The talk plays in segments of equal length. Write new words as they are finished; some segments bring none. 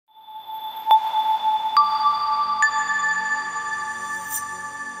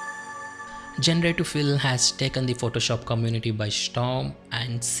Generative Fill has taken the Photoshop community by storm,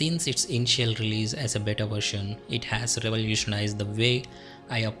 and since its initial release as a beta version, it has revolutionized the way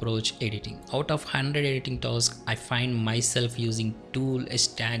I approach editing. Out of 100 editing tasks, I find myself using tool a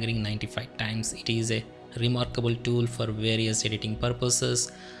staggering 95 times. It is a remarkable tool for various editing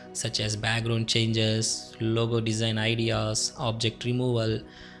purposes such as background changes, logo design ideas, object removal,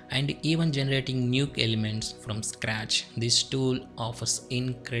 and even generating new elements from scratch. This tool offers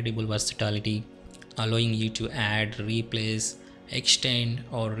incredible versatility, allowing you to add, replace, extend,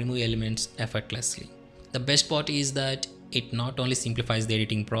 or remove elements effortlessly. The best part is that it not only simplifies the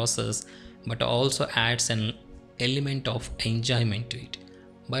editing process but also adds an element of enjoyment to it.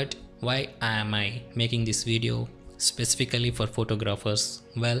 But why am I making this video specifically for photographers?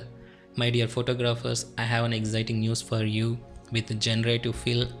 Well, my dear photographers, I have an exciting news for you. With Generative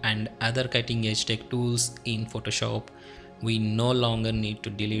Fill and other cutting-edge tech tools in Photoshop, we no longer need to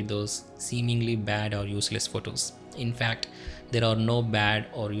delete those seemingly bad or useless photos. In fact, there are no bad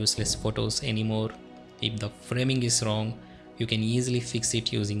or useless photos anymore. If the framing is wrong, you can easily fix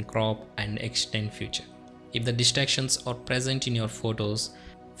it using crop and extend feature. If the distractions are present in your photos,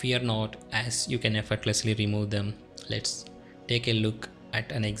 fear not, as you can effortlessly remove them. Let's take a look at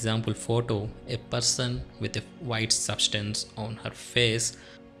an example photo. A person with a white substance on her face,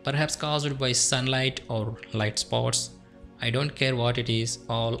 perhaps caused by sunlight or light spots. I don't care what it is,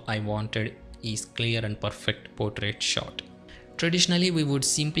 all I wanted is clear and perfect portrait shot. Traditionally, we would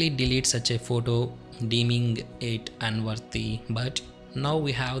simply delete such a photo, deeming it unworthy, but now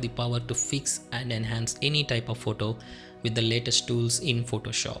we have the power to fix and enhance any type of photo with the latest tools in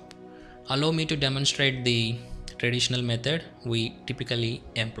Photoshop. Allow me to demonstrate the traditional method we typically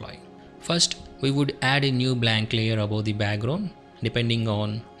employ. First, we would add a new blank layer above the background. Depending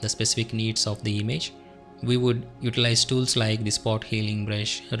on the specific needs of the image, we would utilize tools like the spot healing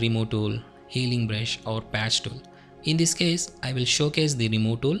brush, remove tool, healing brush, or patch tool. In this case, I will showcase the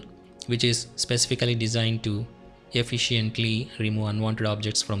remove tool, which is specifically designed to efficiently remove unwanted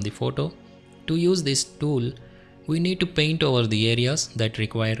objects from the photo. To use this tool, we need to paint over the areas that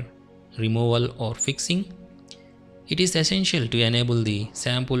require removal or fixing. It is essential to enable the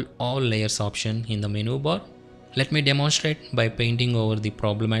Sample All Layers option in the menu bar. Let me demonstrate by painting over the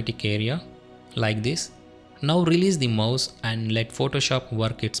problematic area like this. Now release the mouse and let Photoshop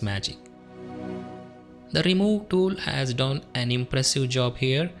work its magic. The Remove tool has done an impressive job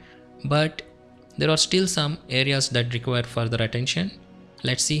here, but there are still some areas that require further attention.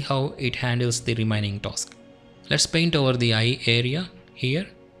 Let's see how it handles the remaining task. Let's paint over the eye area here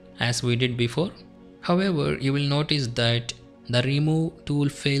as we did before. However, you will notice that the Remove tool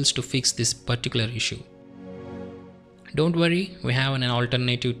fails to fix this particular issue. Don't worry, we have an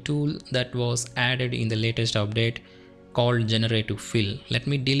alternative tool that was added in the latest update called Generative Fill. Let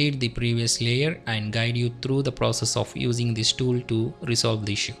me delete the previous layer and guide you through the process of using this tool to resolve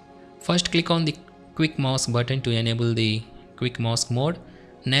the issue. First, click on the Quick Mask button to enable the Quick Mask mode.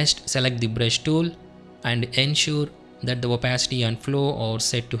 Next, select the Brush tool and ensure that the opacity and flow are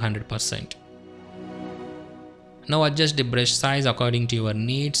set to 100%. Now adjust the brush size according to your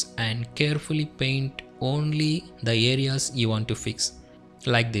needs and carefully paint only the areas you want to fix,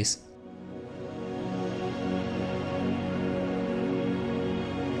 like this.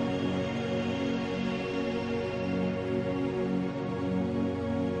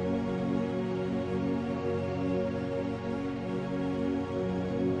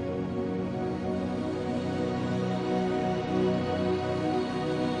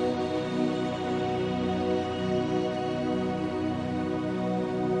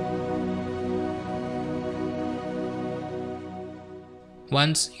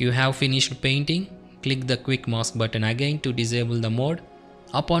 Once you have finished painting, click the Quick Mask button again to disable the mode.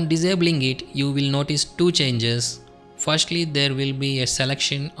 Upon disabling it, you will notice two changes. Firstly, there will be a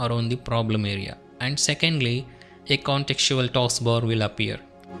selection around the problem area, and secondly, a contextual taskbar will appear.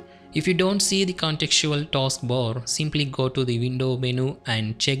 If you don't see the contextual taskbar, simply go to the window menu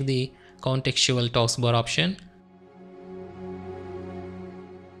and check the contextual taskbar option.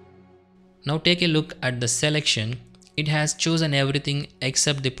 Now take a look at the selection. It has chosen everything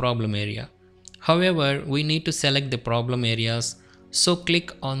except the problem area. However, we need to select the problem areas, so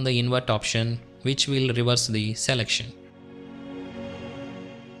click on the invert option, which will reverse the selection.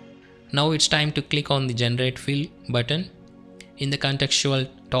 Now it's time to click on the Generate Fill button. In the contextual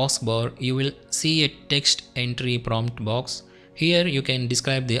taskbar, you will see a text entry prompt box. Here you can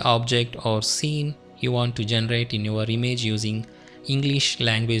describe the object or scene you want to generate in your image using English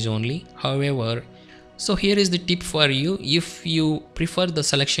language only. However, So here is the tip for you. If you prefer the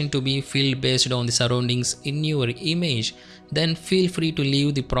selection to be filled based on the surroundings in your image, then feel free to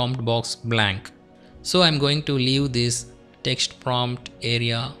leave the prompt box blank. So I'm going to leave this text prompt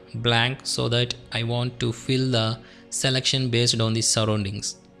area blank so that I want to fill the selection based on the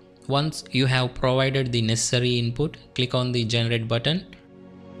surroundings. Once you have provided the necessary input, click on the generate button.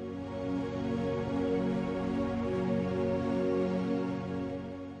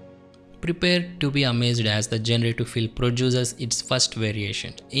 Prepare to be amazed as the generative fill produces its first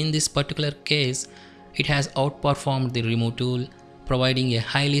variation. In this particular case, it has outperformed the remove tool, providing a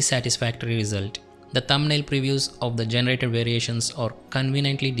highly satisfactory result. The thumbnail previews of the generated variations are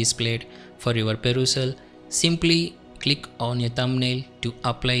conveniently displayed for your perusal. Simply click on a thumbnail to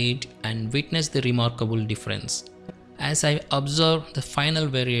apply it and witness the remarkable difference. As I observe the final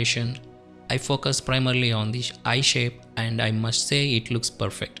variation, I focus primarily on the eye shape and I must say it looks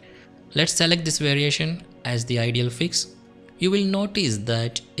perfect. Let's select this variation as the ideal fix. You will notice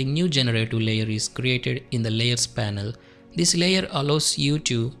that a new generative layer is created in the layers panel. This layer allows you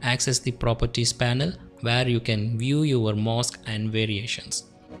to access the properties panel where you can view your mask and variations.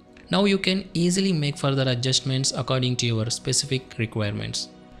 Now you can easily make further adjustments according to your specific requirements.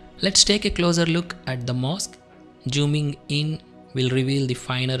 Let's take a closer look at the mask. Zooming in will reveal the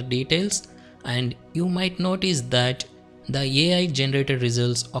finer details, and you might notice that the AI generated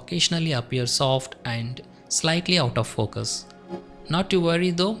results occasionally appear soft and slightly out of focus. Not to worry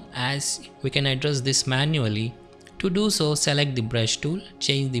though, as we can address this manually. To do so, select the brush tool,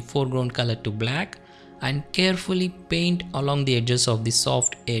 change the foreground color to black and carefully paint along the edges of the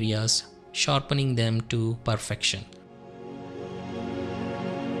soft areas, sharpening them to perfection.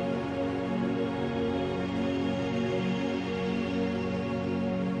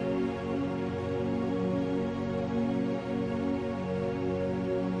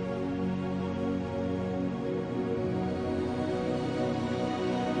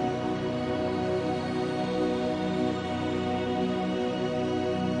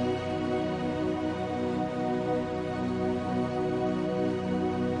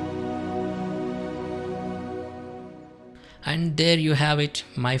 And there you have it,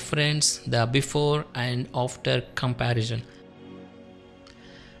 my friends, the before and after comparison.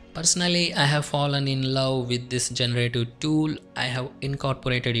 Personally, I have fallen in love with this generative tool. I have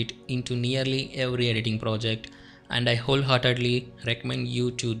incorporated it into nearly every editing project, and I wholeheartedly recommend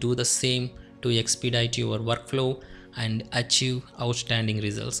you to do the same to expedite your workflow and achieve outstanding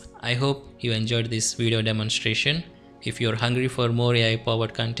results. I hope you enjoyed this video demonstration. If you're hungry for more AI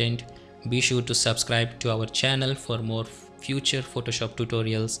powered content, be sure to subscribe to our channel for more future Photoshop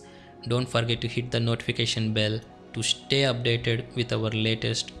tutorials. Don't forget to hit the notification bell to stay updated with our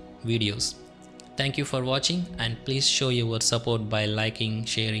latest videos. Thank you for watching, and please show your support by liking,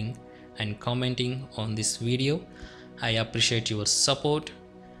 sharing and commenting on this video. I appreciate your support.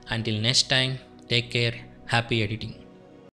 Until next time, take care, happy editing.